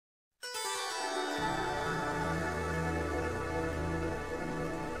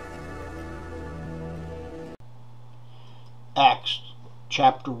Acts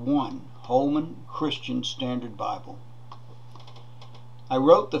chapter 1, Holman Christian Standard Bible. I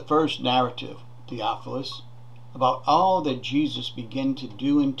wrote the first narrative, Theophilus, about all that Jesus began to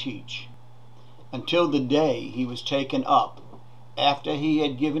do and teach, until the day he was taken up, after he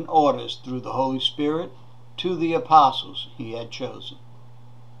had given orders through the Holy Spirit to the apostles he had chosen.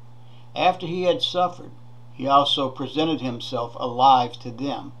 After he had suffered, he also presented himself alive to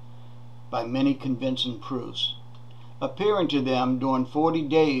them by many convincing proofs, appearing to them during 40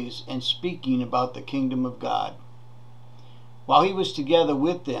 days and speaking about the kingdom of God. While he was together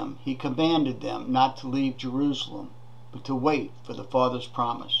with them, he commanded them not to leave Jerusalem, but to wait for the Father's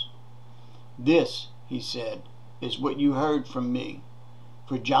promise. This, he said, is what you heard from me.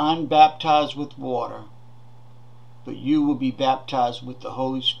 For John baptized with water, but you will be baptized with the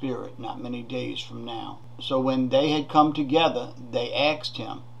Holy Spirit not many days from now. So when they had come together, they asked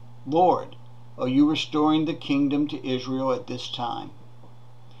him, Lord, are you restoring the kingdom to Israel at this time?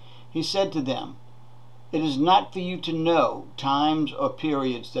 He said to them, It is not for you to know times or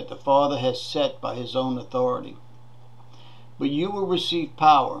periods that the Father has set by his own authority. But you will receive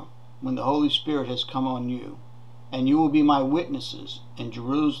power when the Holy Spirit has come on you, and you will be my witnesses in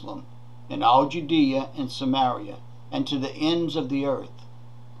Jerusalem, in all Judea and Samaria, and to the ends of the earth.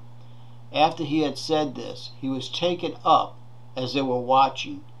 After he had said this, he was taken up as they were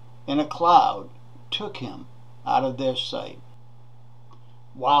watching, and a cloud took him out of their sight.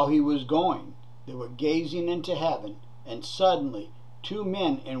 While he was going, they were gazing into heaven, and suddenly 2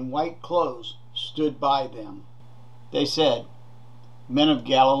 men in white clothes stood by them. They said, Men of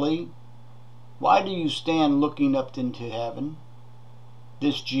Galilee, why do you stand looking up into heaven?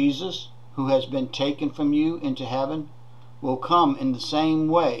 This Jesus, who has been taken from you into heaven, will come in the same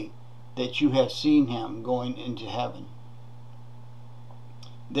way that you have seen him going into heaven.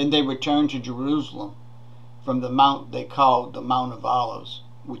 Then they returned to Jerusalem from the mount they called the Mount of Olives,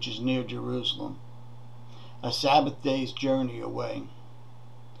 which is near Jerusalem, a Sabbath day's journey away.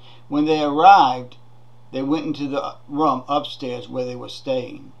 When they arrived, they went into the room upstairs where they were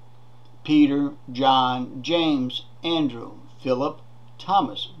staying. Peter, John, James, Andrew, Philip,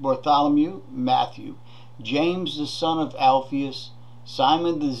 Thomas, Bartholomew, Matthew, James the son of Alphaeus,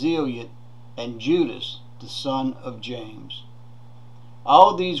 Simon the Zealot, and Judas the son of James.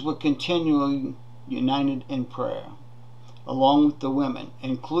 All these were continually united in prayer, along with the women,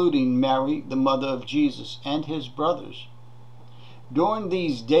 including Mary, the mother of Jesus, and his brothers. During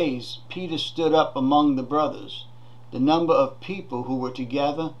these days, Peter stood up among the brothers. The number of people who were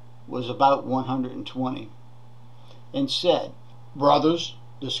together was about 120, and said, Brothers,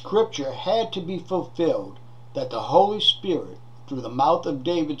 the scripture had to be fulfilled that the Holy Spirit, through the mouth of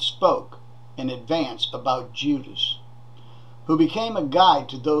David, spoke in advance about Judas, who became a guide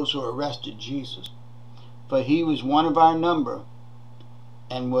to those who arrested Jesus. For he was one of our number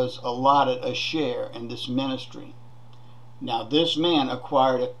and was allotted a share in this ministry. Now this man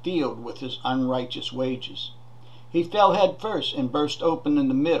acquired a field with his unrighteous wages. He fell head first and burst open in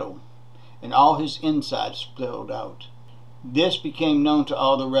the middle, and all his insides spilled out. This became known to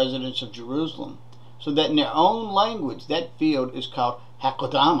all the residents of Jerusalem, so that in their own language that field is called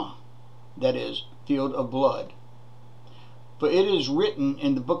Hakodama, that is, field of blood. For it is written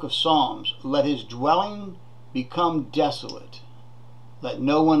in the book of Psalms, Let his dwelling become desolate. Let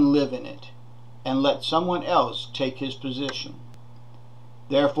no one live in it, and let someone else take his position.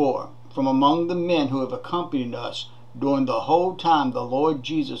 Therefore, from among the men who have accompanied us during the whole time the Lord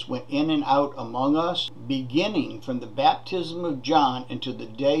Jesus went in and out among us, beginning from the baptism of John until the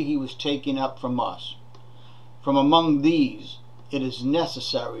day he was taken up from us, from among these it is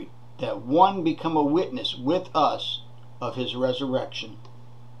necessary that one become a witness with us of his resurrection.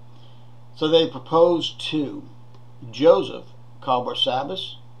 So they proposed 2, Joseph, called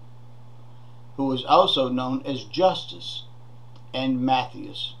Barsabbas, who was also known as Justus, and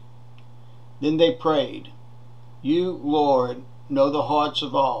Matthias. Then they prayed, You, Lord, know the hearts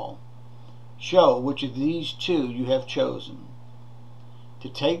of all. Show which of these 2 you have chosen to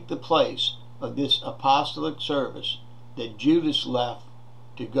take the place of this apostolic service that Judas left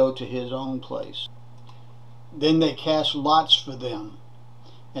to go to his own place. Then they cast lots for them,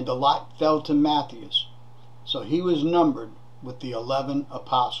 and the lot fell to Matthias, so he was numbered with the 11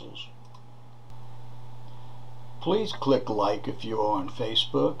 apostles. Please click like if you are on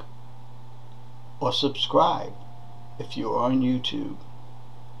Facebook, or subscribe if you are on YouTube.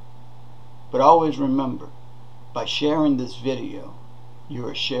 But always remember, by sharing this video, you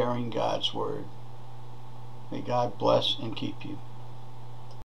are sharing God's Word. May God bless and keep you.